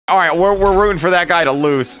All right, we're rooting for that guy to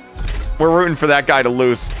lose. We're rooting for that guy to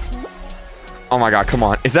lose. Oh my god, come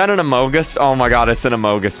on. Is that an Amogus? Oh my god, it's an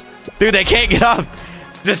Amogus. Dude, they can't get up.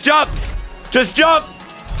 Just jump. Just jump.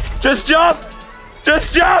 Just jump.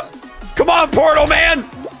 Just jump. Come on, Portal Man.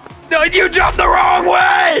 No, you jumped the wrong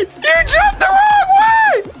way. You jumped the wrong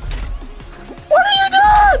way. What are you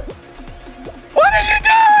doing? What are you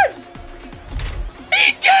doing?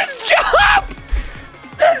 He just jumped.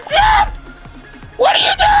 Just jump. What are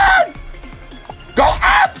you doing? Go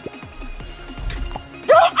up.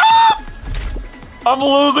 Go up. I'm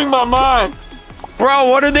losing my mind. Bro,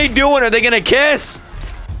 what are they doing? Are they gonna kiss?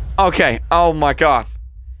 Okay. Oh my god.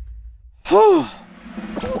 Whew.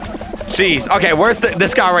 Jeez. Okay, where's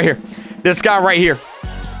this guy right here? This guy right here.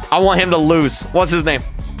 I want him to lose. What's his name?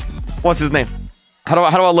 What's his name? How do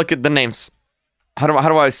I look at the names? How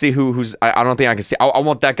do I see who's I don't think I can see. I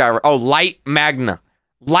want that guy. Oh, Light Magna.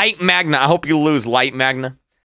 Light Magna. I hope you lose, Light Magna.